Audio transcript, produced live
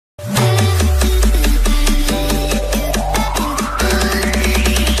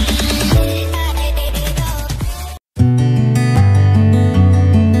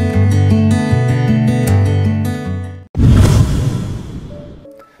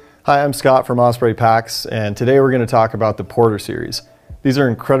Hi, I'm Scott from Osprey Packs, and today we're going to talk about the Porter series. These are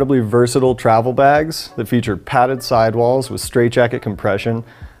incredibly versatile travel bags that feature padded sidewalls with straitjacket compression,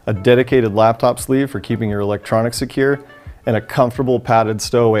 a dedicated laptop sleeve for keeping your electronics secure, and a comfortable padded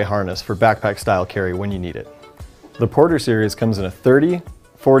stowaway harness for backpack style carry when you need it. The Porter series comes in a 30,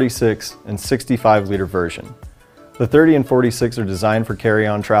 46, and 65 liter version. The 30 and 46 are designed for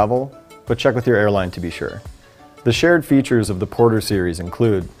carry-on travel, but check with your airline to be sure. The shared features of the Porter series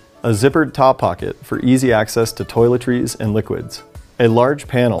include a zippered top pocket for easy access to toiletries and liquids, a large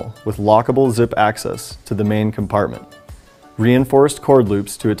panel with lockable zip access to the main compartment, reinforced cord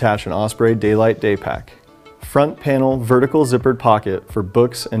loops to attach an Osprey Daylite Daypack, front panel vertical zippered pocket for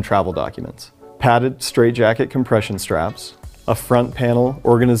books and travel documents, padded straitjacket compression straps, a front panel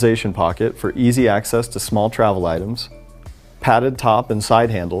organization pocket for easy access to small travel items, padded top and side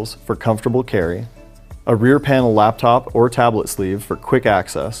handles for comfortable carry, a rear panel laptop or tablet sleeve for quick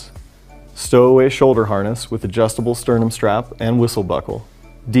access, stowaway shoulder harness with adjustable sternum strap and whistle buckle,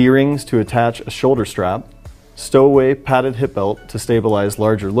 D-rings to attach a shoulder strap, stowaway padded hip belt to stabilize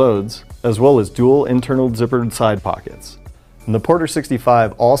larger loads, as well as dual internal zippered side pockets. And the Porter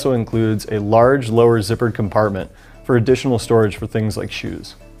 65 also includes a large lower zippered compartment for additional storage for things like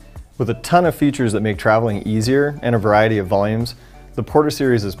shoes. With a ton of features that make traveling easier and a variety of volumes, the Porter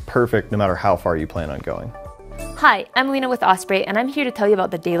series is perfect no matter how far you plan on going. Hi, I'm Lena with Osprey, and I'm here to tell you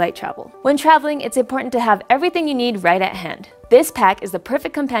about the Daylite Travel. When traveling, it's important to have everything you need right at hand. This pack is the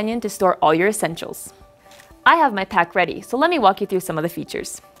perfect companion to store all your essentials. I have my pack ready, so let me walk you through some of the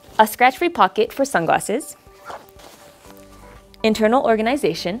features. A scratch-free pocket for sunglasses, internal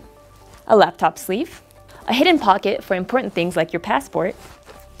organization, a laptop sleeve, a hidden pocket for important things like your passport,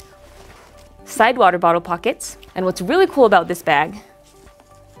 side water bottle pockets, and what's really cool about this bag,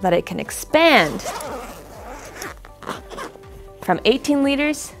 that it can expand from 18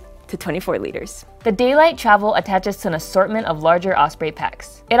 liters to 24 liters. The Daylite Travel attaches to an assortment of larger Osprey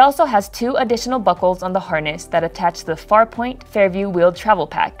packs. It also has 2 additional buckles on the harness that attach to the Farpoint Fairview wheeled travel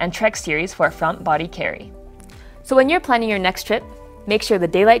pack and Trek series for a front body carry. So when you're planning your next trip, make sure the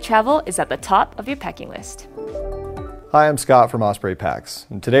Daylite Travel is at the top of your packing list. Hi, I'm Scott from Osprey Packs,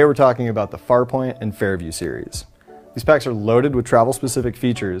 and today we're talking about the Farpoint and Fairview series. These packs are loaded with travel-specific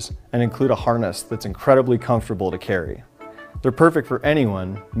features and include a harness that's incredibly comfortable to carry. They're perfect for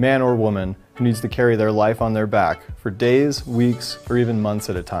anyone, man or woman, who needs to carry their life on their back for days, weeks, or even months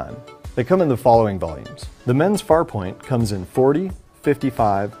at a time. They come in the following volumes. The men's Farpoint comes in 40,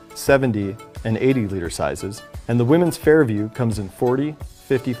 55, 70, and 80 liter sizes, and the women's Fairview comes in 40,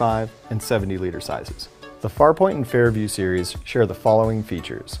 55, and 70 liter sizes. The Farpoint and Fairview series share the following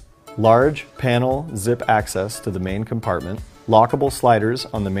features: large panel zip access to the main compartment, lockable sliders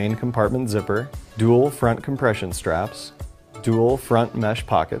on the main compartment zipper, dual front compression straps, dual front mesh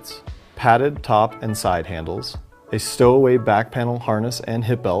pockets, padded top and side handles, a stowaway back panel harness and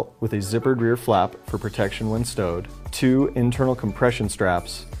hip belt with a zippered rear flap for protection when stowed, 2 internal compression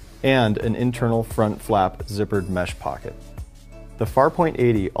straps, and an internal front flap zippered mesh pocket. The Farpoint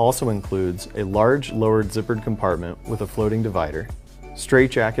 80 also includes a large lowered zippered compartment with a floating divider,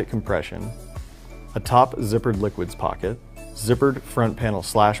 straitjacket compression, a top zippered liquids pocket, zippered front panel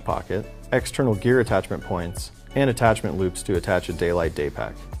slash pocket, external gear attachment points, and attachment loops to attach a Daylite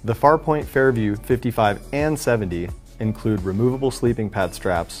Daypack. The Farpoint Fairview 55 and 70 include removable sleeping pad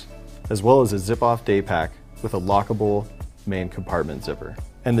straps, as well as a zip-off Daypack with a lockable main compartment zipper.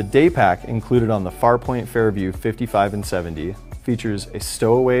 And the Daypack included on the Farpoint Fairview 55 and 70 features a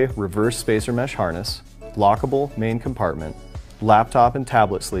stowaway reverse spacer mesh harness, lockable main compartment, laptop and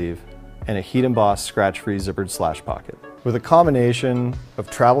tablet sleeve, and a heat embossed scratch-free zippered slash pocket. With a combination of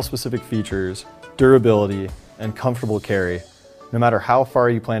travel-specific features, durability, and comfortable carry, no matter how far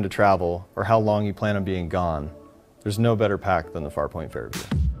you plan to travel or how long you plan on being gone, there's no better pack than the Farpoint Fairview.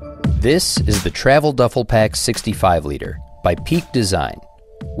 This is the Travel Duffelpack 65 liter by Peak Design,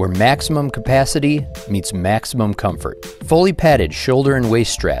 where maximum capacity meets maximum comfort. Fully padded shoulder and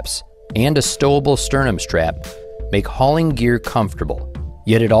waist straps and a stowable sternum strap make hauling gear comfortable,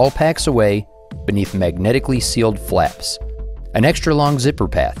 yet it all packs away beneath magnetically sealed flaps. An extra long zipper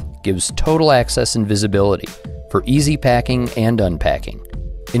path gives total access and visibility for easy packing and unpacking.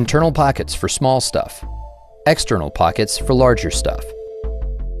 Internal pockets for small stuff, external pockets for larger stuff.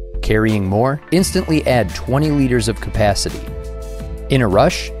 Carrying more, instantly add 20 liters of capacity. In a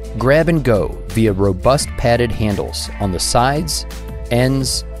rush, grab and go via robust padded handles on the sides,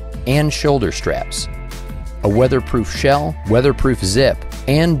 ends, and shoulder straps. A weatherproof shell, weatherproof zip,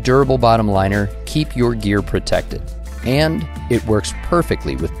 and durable bottom liner keep your gear protected. And it works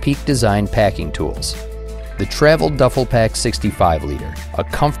perfectly with Peak Design packing tools. the Travel Duffelpack 65 liter, a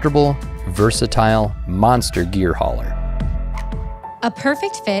comfortable, versatile, monster gear hauler. A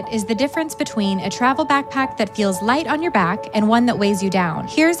perfect fit is the difference between a travel backpack that feels light on your back and one that weighs you down.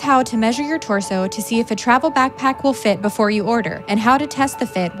 Here's how to measure your torso to see if a travel backpack will fit before you order, and how to test the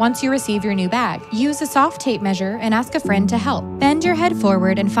fit once you receive your new bag. Use a soft tape measure and ask a friend to help. Bend your head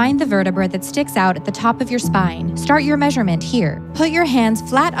forward and find the vertebra that sticks out at the top of your spine. Start your measurement here. Put your hands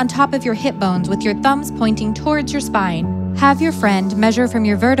flat on top of your hip bones with your thumbs pointing towards your spine. Have your friend measure from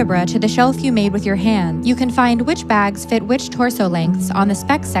your vertebra to the shelf you made with your hand. You can find which bags fit which torso lengths on the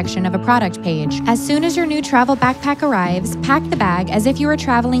specs section of a product page. As soon as your new travel backpack arrives, pack the bag as if you were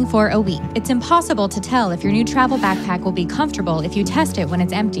traveling for a week. It's impossible to tell if your new travel backpack will be comfortable if you test it when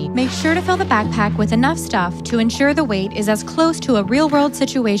it's empty. Make sure to fill the backpack with enough stuff to ensure the weight is as close to a real-world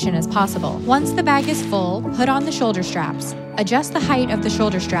situation as possible. Once the bag is full, put on the shoulder straps. Adjust the height of the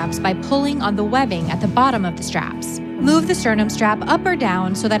shoulder straps by pulling on the webbing at the bottom of the straps. Move the sternum strap up or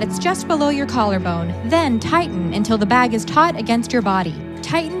down so that it's just below your collarbone, then tighten until the bag is taut against your body.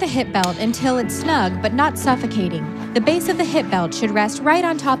 Tighten the hip belt until it's snug but not suffocating. The base of the hip belt should rest right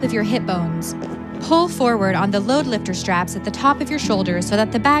on top of your hip bones. Pull forward on the load lifter straps at the top of your shoulders so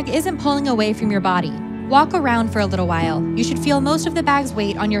that the bag isn't pulling away from your body. Walk around for a little while. You should feel most of the bag's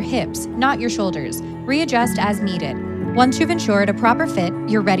weight on your hips, not your shoulders. Readjust as needed. Once you've ensured a proper fit,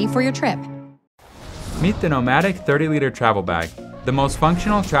 you're ready for your trip. Meet the NOMATIC 30-liter travel bag, the most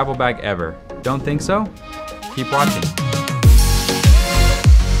functional travel bag ever. Don't think so? Keep watching.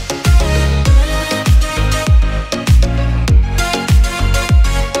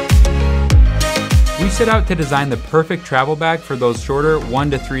 We set out to design the perfect travel bag for those shorter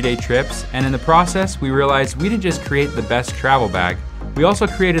 1 to 3 day trips, and in the process we realized we didn't just create the best travel bag, we also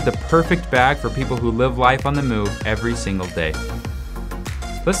created the perfect bag for people who live life on the move every single day.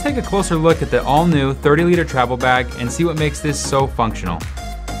 Let's take a closer look at the all-new 30-liter travel bag and see what makes this so functional.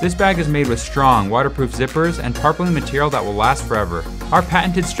 This bag is made with strong, waterproof zippers and tarpaulin material that will last forever. Our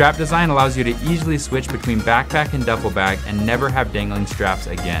patented strap design allows you to easily switch between backpack and duffel bag and never have dangling straps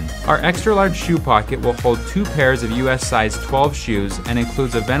again. Our extra-large shoe pocket will hold 2 pairs of US size 12 shoes and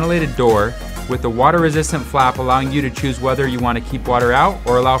includes a ventilated door with a water-resistant flap allowing you to choose whether you want to keep water out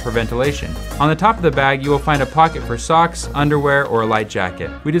or allow for ventilation. On the top of the bag, you will find a pocket for socks, underwear, or a light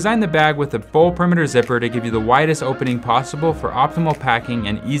jacket. We designed the bag with a full perimeter zipper to give you the widest opening possible for optimal packing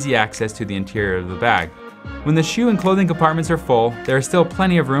and easy access to the interior of the bag. When the shoe and clothing compartments are full, there is still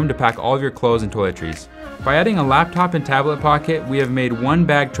plenty of room to pack all of your clothes and toiletries. By adding a laptop and tablet pocket, we have made one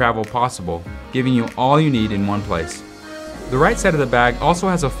bag travel possible, giving you all you need in one place. The right side of the bag also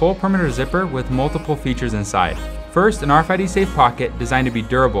has a full perimeter zipper with multiple features inside. First, an RFID safe pocket designed to be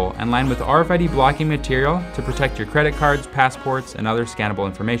durable and lined with RFID blocking material to protect your credit cards, passports, and other scannable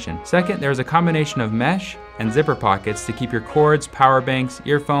information. Second, there is a combination of mesh and zipper pockets to keep your cords, power banks,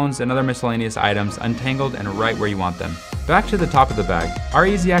 earphones, and other miscellaneous items untangled and right where you want them. Back to the top of the bag. Our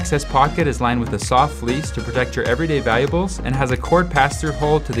easy access pocket is lined with a soft fleece to protect your everyday valuables and has a cord pass-through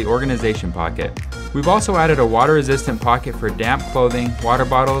hole to the organization pocket. We've also added a water-resistant pocket for damp clothing, water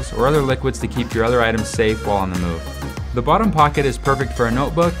bottles, or other liquids to keep your other items safe while on the move. The bottom pocket is perfect for a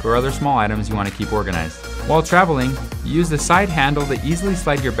notebook or other small items you want to keep organized. While traveling, you use the side handle to easily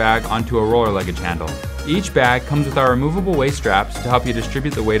slide your bag onto a roller luggage handle. Each bag comes with our removable waist straps to help you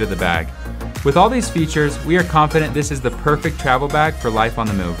distribute the weight of the bag. With all these features, we are confident this is the perfect travel bag for life on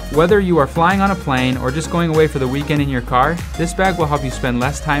the move. Whether you are flying on a plane or just going away for the weekend in your car, this bag will help you spend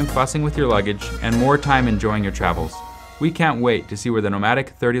less time fussing with your luggage and more time enjoying your travels. We can't wait to see where the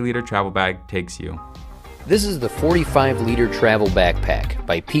NOMATIC 30-liter travel bag takes you. This is the 45-liter travel backpack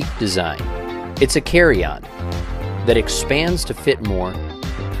by Peak Design. It's a carry-on that expands to fit more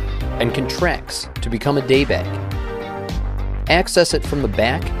and contracts to become a day bag. Access it from the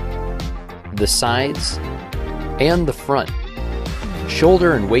back, the sides, and the front.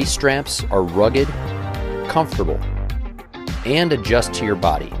 Shoulder and waist straps are rugged, comfortable, and adjust to your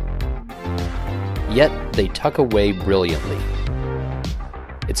body. Yet they tuck away brilliantly.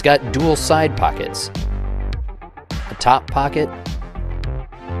 It's got dual side pockets, a top pocket,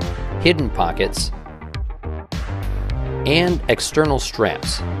 hidden pockets, and external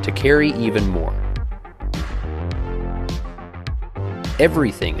straps to carry even more.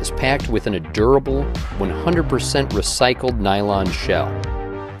 Everything is packed within a durable, 100% recycled nylon shell,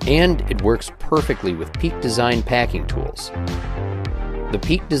 and it works perfectly with Peak Design packing tools. The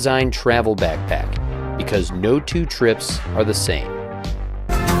Peak Design Travel Backpack, because no two trips are the same.